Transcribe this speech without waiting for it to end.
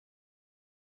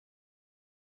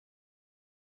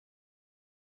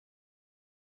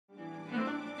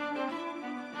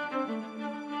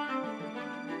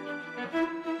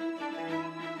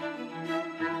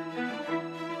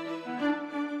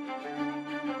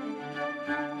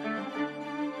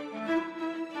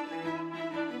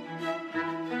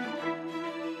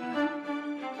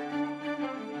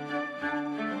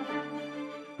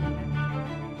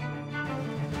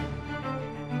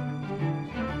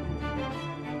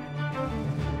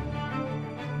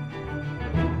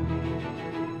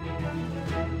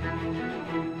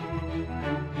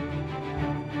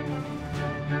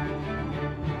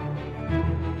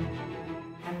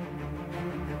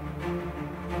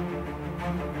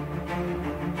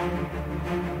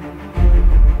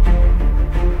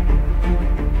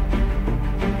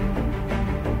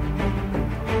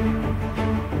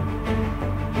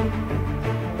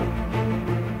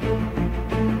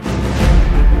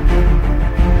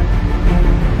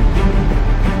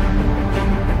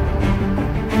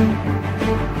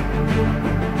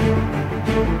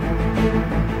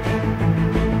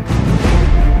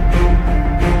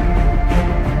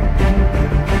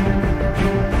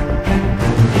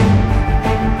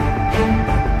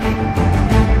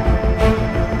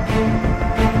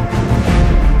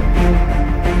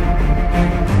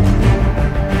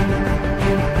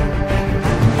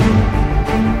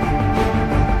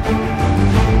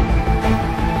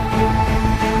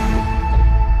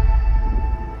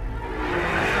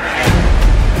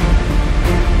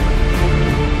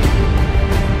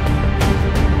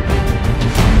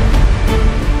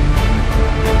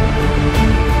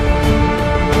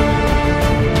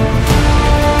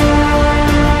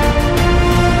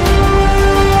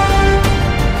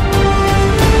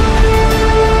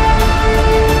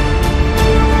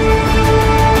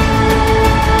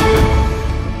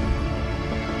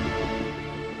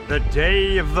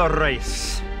the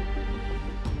race.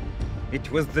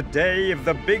 It was the day of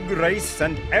the big race,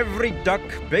 and every duck,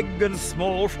 big and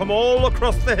small, from all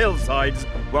across the hillsides,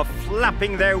 were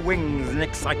flapping their wings in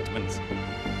excitement.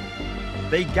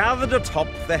 They gathered atop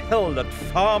the hill at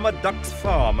Farmer Duck's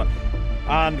farm,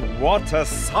 and what a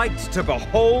sight to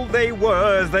behold they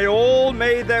were as they all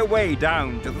made their way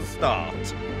down to the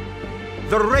start.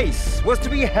 The race was to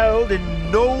be held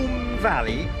in Gnome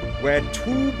Valley, where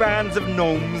two bands of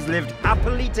gnomes lived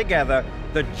happily together,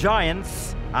 the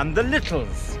giants and the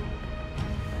littles.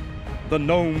 The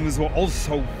gnomes were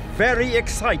also very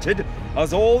excited,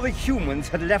 as all the humans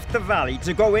had left the valley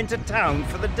to go into town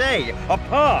for the day,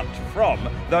 apart from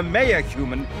the mayor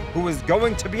human who was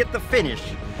going to be at the finish.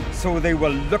 So they were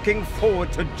looking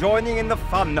forward to joining in the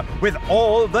fun with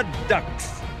all the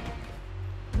ducks.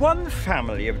 One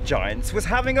family of giants was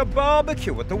having a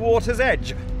barbecue at the water's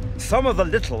edge. Some of the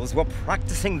littles were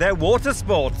practicing their water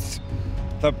sports.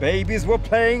 The babies were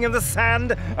playing in the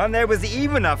sand, and there was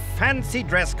even a fancy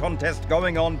dress contest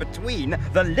going on between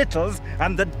the littles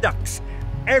and the ducks.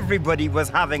 Everybody was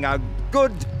having a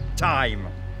good time.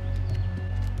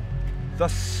 The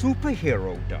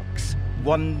superhero ducks,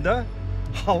 Wonder,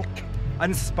 Hulk,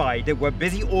 and Spider, were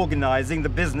busy organizing the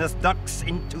business ducks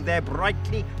into their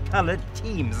brightly colored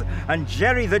teams, and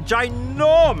Jerry, the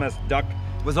ginormous duck,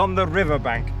 was on the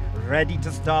riverbank, ready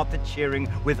to start the cheering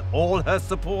with all her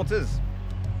supporters.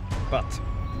 But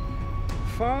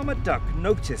Farmer Duck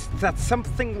noticed that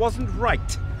something wasn't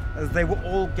right. As they were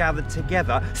all gathered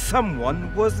together,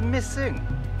 someone was missing.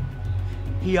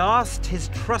 He asked his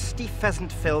trusty pheasant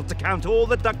Phil to count all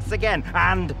the ducks again,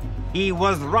 and he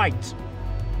was right.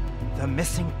 The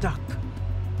missing duck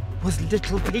was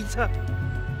little Peter.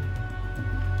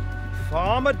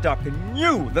 Farmer Duck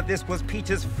knew that this was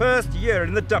Peter's first year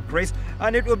in the duck race,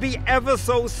 and it would be ever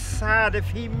so sad if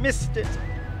he missed it.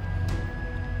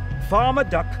 Farmer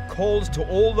Duck called to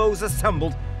all those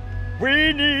assembled,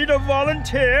 "We need a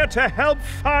volunteer to help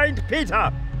find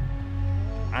Peter!"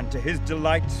 And to his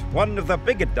delight, one of the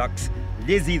bigger ducks,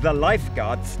 Lizzie the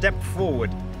lifeguard, stepped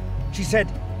forward. She said,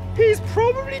 "He's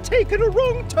probably taken a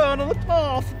wrong turn on the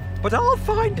path, but I'll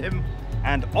find him."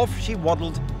 And off she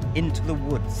waddled into the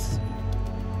woods.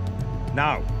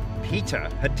 Now, Peter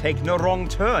had taken a wrong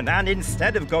turn, and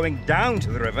instead of going down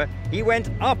to the river, he went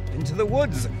up into the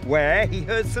woods, where he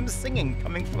heard some singing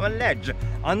coming from a ledge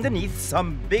underneath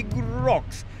some big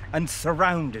rocks and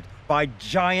surrounded by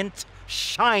giant,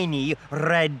 shiny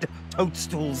red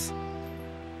toadstools.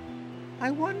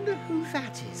 "I wonder who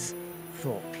that is,"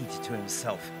 thought Peter to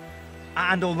himself.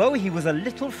 And although he was a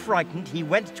little frightened, he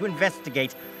went to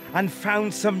investigate and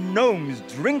found some gnomes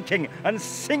drinking and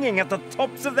singing at the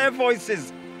tops of their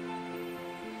voices.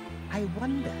 "I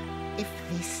wonder if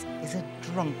this is a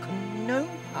drunken gnome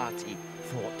party,"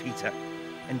 thought Peter,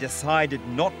 and decided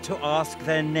not to ask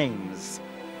their names.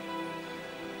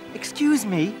 "Excuse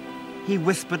me," he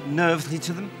whispered nervously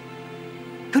to them.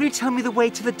 "Could you tell me the way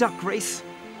to the duck race?"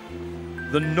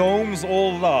 The gnomes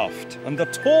all laughed, and the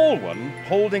tall one,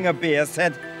 holding a beer,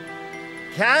 said,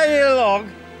 "Carry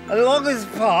along his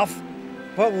path,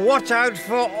 but watch out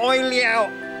for Ollie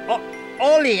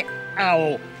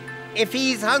Owl. If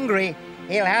he's hungry,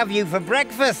 he'll have you for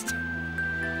breakfast."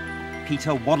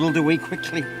 Peter waddled away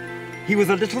quickly. He was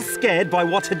a little scared by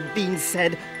what had been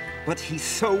said, but he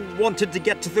so wanted to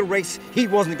get to the race, he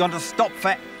wasn't going to stop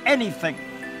for anything.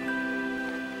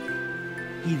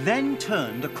 He then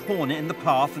turned a corner in the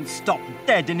path and stopped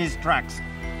dead in his tracks.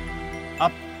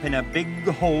 Up in a big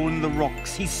hole in the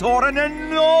rocks, he saw an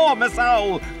enormous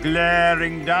owl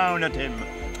glaring down at him.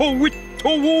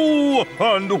 "To-wit-to-woo,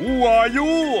 and who are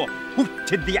you?"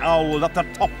 hooted the owl at the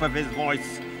top of his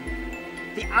voice.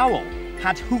 The owl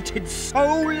had hooted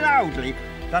so loudly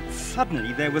that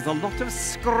suddenly there was a lot of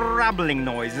scrabbling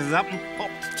noises up, and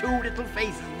popped two little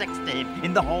faces next to him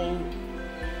in the hole.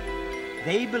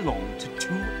 They belonged to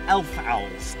two elf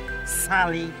owls,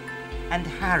 Sally and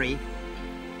Harry.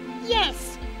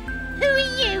 "Yes, who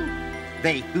are you?"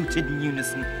 they hooted in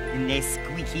unison in their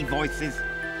squeaky voices.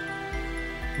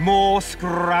 More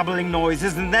scrabbling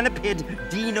noises, and then appeared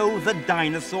Dino the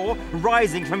dinosaur,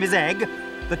 rising from his egg,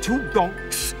 the two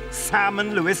gonks, Sam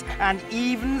and Lewis, and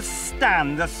even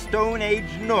Stan, the Stone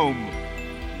Age gnome.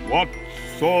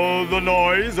 "What's all the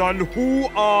noise, and who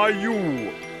are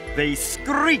you?" they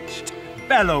screeched,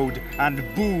 bellowed, and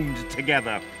boomed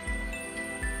together.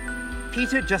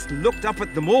 Peter just looked up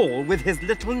at them all with his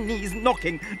little knees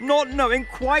knocking, not knowing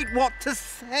quite what to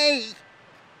say.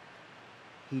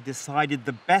 He decided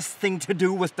the best thing to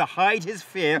do was to hide his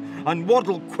fear and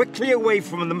waddle quickly away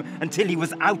from them until he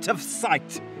was out of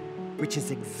sight, which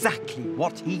is exactly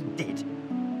what he did.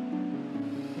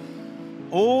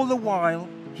 all the while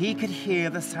he could hear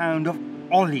the sound of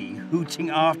Ollie hooting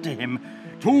after him,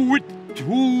 "To-wit,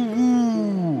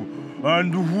 to-woo,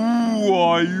 and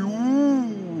woo-I-woo."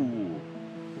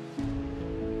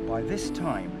 By this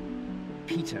time,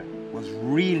 Peter was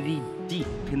really deep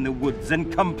in the woods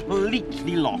and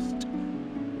completely lost.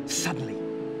 Suddenly,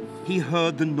 he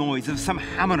heard the noise of some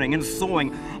hammering and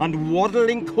sawing, and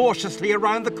waddling cautiously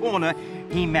around the corner,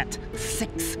 he met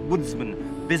 6 woodsmen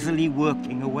busily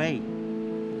working away.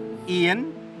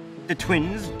 Ian, the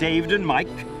twins, David and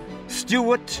Mike,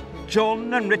 Stuart,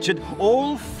 John and Richard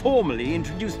all formally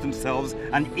introduced themselves,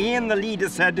 and Ian, the leader,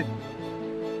 said,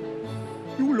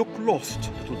 "You look lost,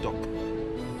 little duck.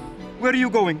 Where are you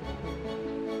going?"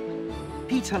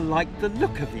 Peter liked the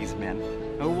look of these men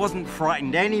and wasn't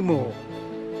frightened anymore.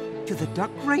 "To the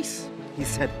duck race," he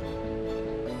said,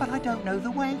 "but I don't know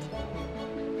the way."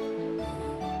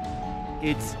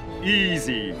 "It's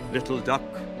easy, little duck,"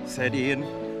 said Ian.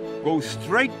 "Go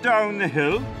straight down the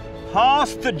hill,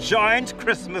 past the giant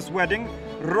Christmas wedding,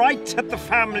 right at the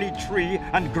family tree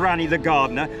and Granny the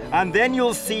gardener, and then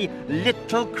you'll see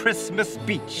Little Christmas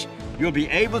Beach. You'll be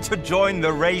able to join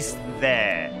the race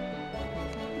there."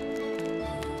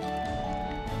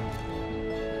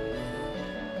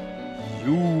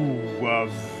 "You were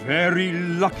very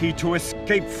lucky to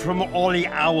escape from Ollie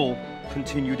Owl,"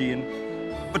 continued Ian.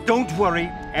 "But don't worry,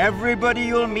 everybody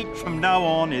you'll meet from now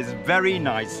on is very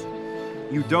nice.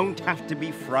 You don't have to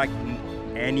be frightened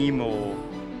anymore."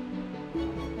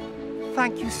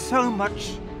 "Thank you so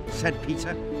much," said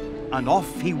Peter, and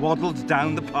off he waddled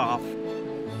down the path.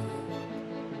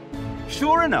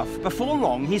 Sure enough, before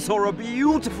long he saw a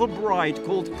beautiful bride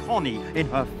called Connie in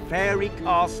her fairy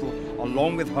castle,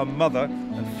 along with her mother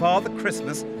and Father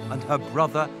Christmas and her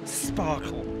brother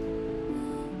Sparkle.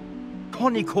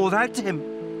 Connie called out to him.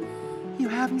 "You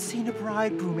haven't seen a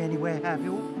bridegroom anywhere, have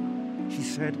you?" she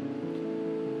said.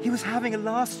 "He was having a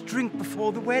last drink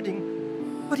before the wedding,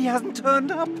 but he hasn't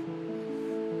turned up."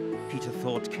 Peter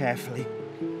thought carefully.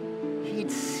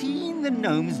 He'd seen the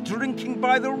gnomes drinking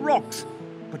by the rocks,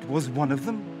 but was one of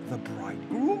them the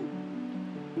bridegroom?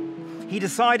 He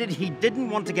decided he didn't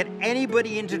want to get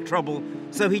anybody into trouble,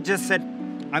 so he just said,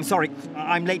 "I'm sorry,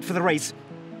 I'm late for the race,"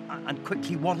 and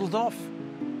quickly waddled off.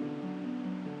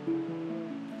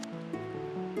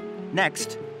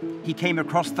 Next, he came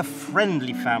across the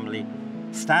Friendly family,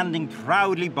 standing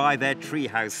proudly by their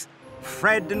treehouse,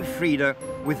 Fred and Frida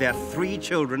with their 3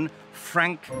 children,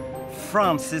 Frank,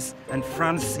 Francis and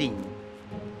Francine.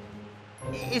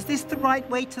 "Is this the right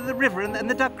way to the river and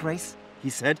the duck race?" he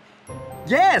said.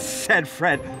 "Yes," said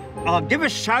Fred. "I'll give a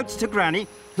shout to Granny,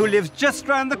 who lives just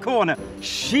round the corner.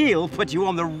 She'll put you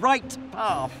on the right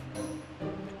path."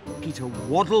 Peter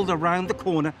waddled around the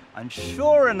corner, and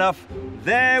sure enough,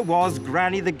 there was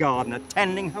Granny the gardener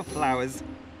tending her flowers.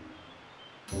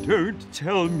 "Don't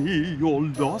tell me you're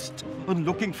lost and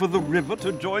looking for the river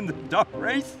to join the duck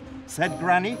race," said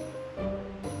Granny.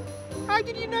 "How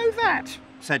did you know that?"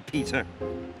 said Peter.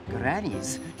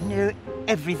 "Grannies know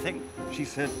everything," she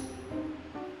said.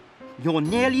 "You're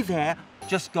nearly there.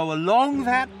 Just go along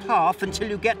that path until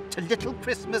you get to Little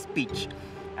Christmas Beach,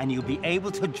 and you'll be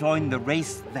able to join the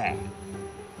race there."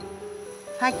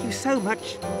 "Thank you so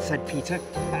much," said Peter,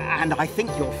 "and I think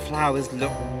your flowers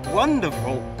look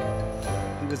wonderful."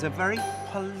 He was a very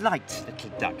polite little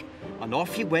duck, and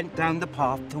off he went down the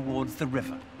path towards the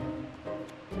river.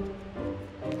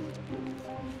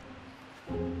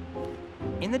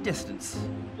 In the distance,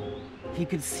 he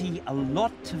could see a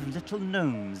lot of little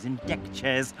gnomes in deck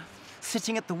chairs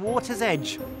sitting at the water's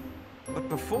edge. But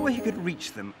before he could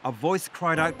reach them, a voice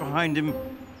cried out behind him,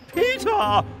 "Peter,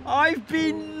 I've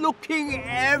been looking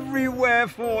everywhere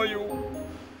for you."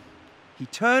 He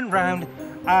turned round,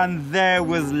 and there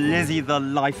was Lizzie the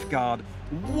lifeguard,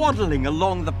 waddling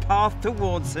along the path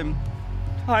towards him.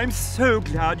 "I'm so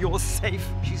glad you're safe,"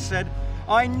 she said.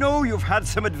 "I know you've had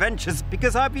some adventures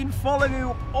because I've been following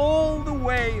you all the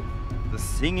way. The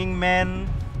singing men,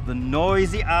 the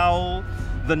noisy owl,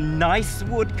 the nice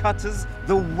woodcutters,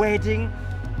 the wedding.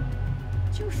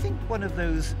 Do you think one of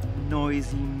those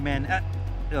noisy men...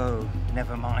 oh,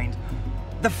 never mind.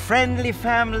 The Friendly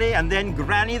family, and then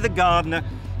Granny the gardener.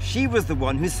 She was the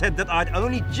one who said that I'd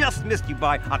only just missed you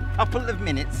by a couple of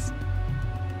minutes."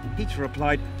 Peter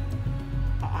replied,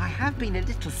 "I have been a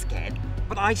little scared,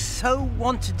 but I so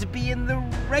wanted to be in the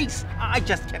race, I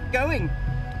just kept going."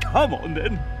 "Come on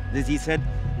then," Lizzie said.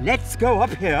 "Let's go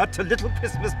up here to Little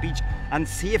Christmas Beach and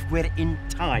see if we're in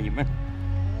time."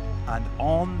 And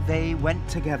on they went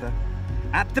together.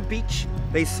 At the beach,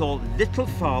 they saw little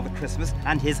Father Christmas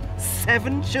and his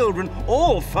 7 children,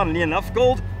 all, funnily enough,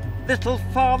 called Little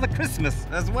Father Christmas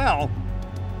as well.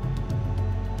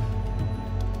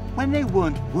 When they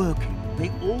weren't working,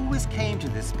 they always came to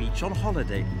this beach on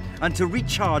holiday and to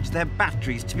recharge their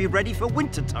batteries to be ready for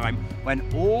winter time when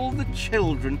all the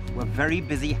children were very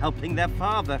busy helping their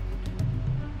father.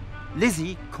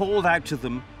 Lizzie called out to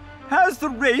them, "Has the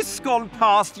race gone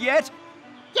past yet?"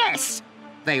 Yes,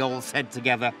 they all said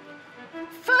together.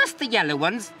 first the yellow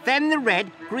ones, then the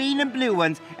red, green and blue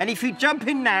ones, and if you jump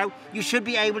in now, you should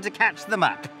be able to catch them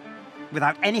up.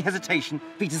 Without any hesitation,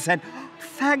 Peter said,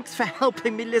 "Thanks for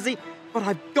helping me, Lizzie, but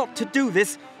I've got to do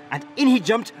this." And in he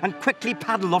jumped and quickly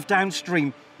paddled off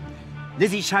downstream.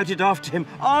 Lizzie shouted after him,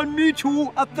 "I'll meet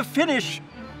you at the finish."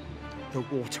 The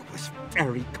water was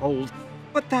very cold,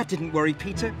 but that didn't worry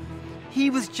Peter. He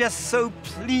was just so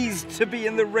pleased to be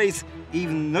in the race,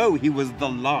 even though he was the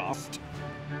last.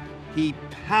 He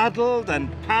paddled and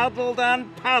paddled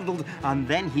and paddled, and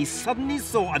then he suddenly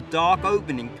saw a dark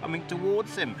opening coming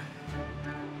towards him.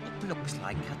 It looks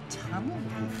like a tunnel,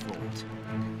 he thought.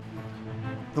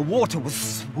 The water was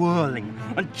swirling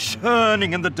and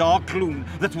churning in the dark gloom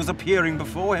that was appearing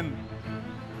before him.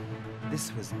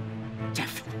 This was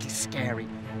definitely scary,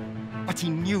 but he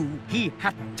knew he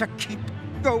had to keep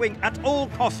going at all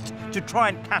costs to try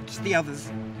and catch the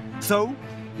others. So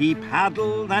he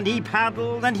paddled and he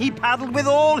paddled and he paddled with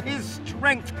all his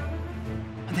strength.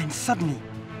 And then suddenly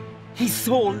he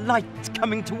saw light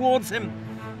coming towards him.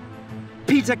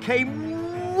 Peter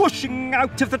came whooshing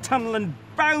out of the tunnel and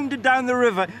bounded down the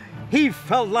river. He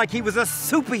felt like he was a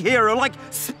superhero, like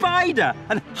Spider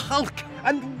and Hulk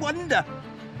and Wonder.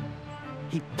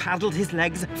 He paddled his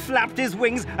legs, flapped his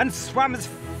wings, and swam as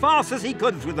fast as he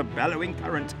could through the bellowing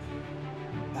current.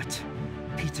 But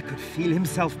Peter could feel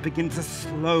himself begin to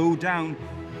slow down.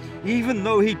 Even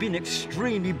though he'd been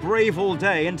extremely brave all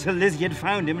day until Lizzie had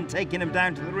found him and taken him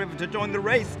down to the river to join the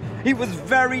race, he was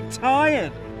very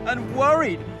tired and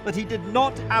worried that he did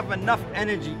not have enough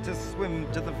energy to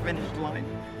swim to the finish line.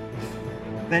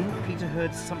 Then Peter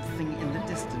heard something in the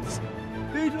distance.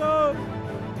 "Peter!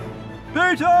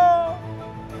 Peter!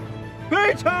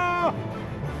 Peter!"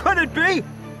 Could it be?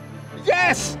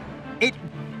 Yes!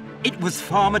 It was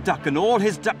Farmer Duck and all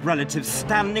his duck relatives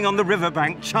standing on the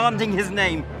riverbank chanting his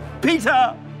name.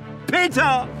 "Peter!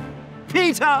 Peter!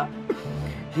 Peter!"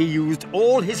 He used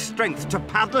all his strength to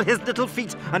paddle his little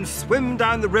feet and swim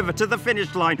down the river to the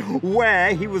finish line,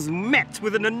 where he was met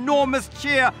with an enormous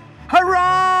cheer.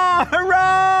 Hurrah!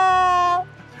 Hurrah!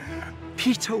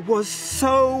 Peter was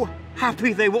so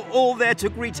happy they were all there to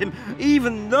greet him.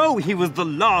 Even though he was the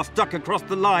last duck across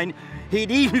the line,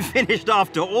 he'd even finished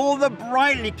after all the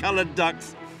brightly coloured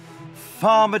ducks.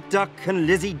 Farmer Duck and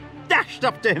Lizzie dashed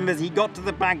up to him as he got to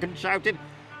the bank and shouted,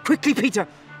 "Quickly, Peter!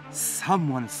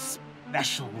 Someone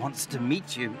special wants to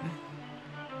meet you."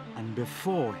 And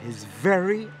before his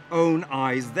very own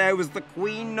eyes, there was the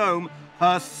Queen Gnome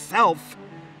herself.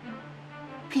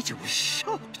 Peter was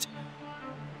shocked.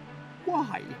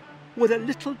 Why would a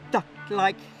little duck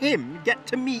like him get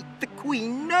to meet the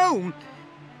Queen Gnome?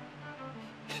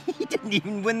 He didn't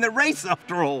even win the race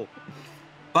after all.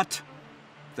 But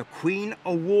the Queen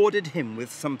awarded him with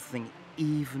something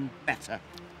even better.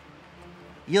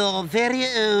 Your very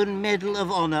own Medal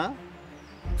of Honor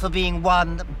for being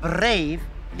one brave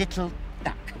little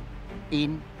duck.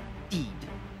 "Indeed,"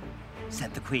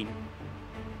 said the Queen.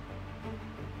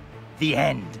 The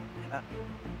end.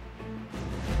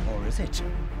 Or is it?